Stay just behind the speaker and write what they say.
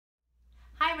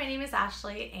my name is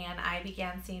Ashley and I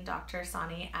began seeing Dr.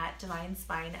 Sani at Divine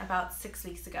Spine about 6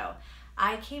 weeks ago.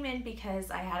 I came in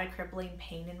because I had a crippling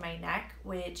pain in my neck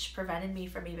which prevented me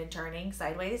from even turning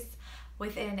sideways.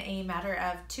 Within a matter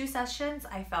of 2 sessions,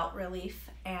 I felt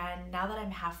relief, and now that I'm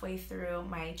halfway through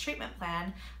my treatment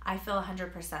plan, I feel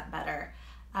 100% better.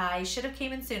 I should have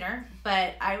came in sooner,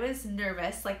 but I was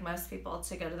nervous, like most people,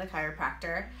 to go to the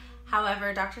chiropractor.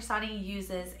 However, Dr. Sani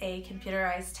uses a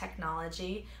computerized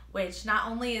technology, which not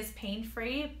only is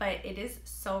pain-free, but it is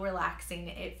so relaxing.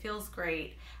 It feels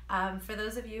great. For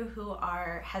those of you who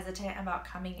are hesitant about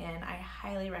coming in, I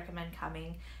highly recommend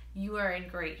coming. You are in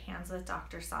great hands with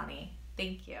Dr. Sani.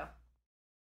 Thank you.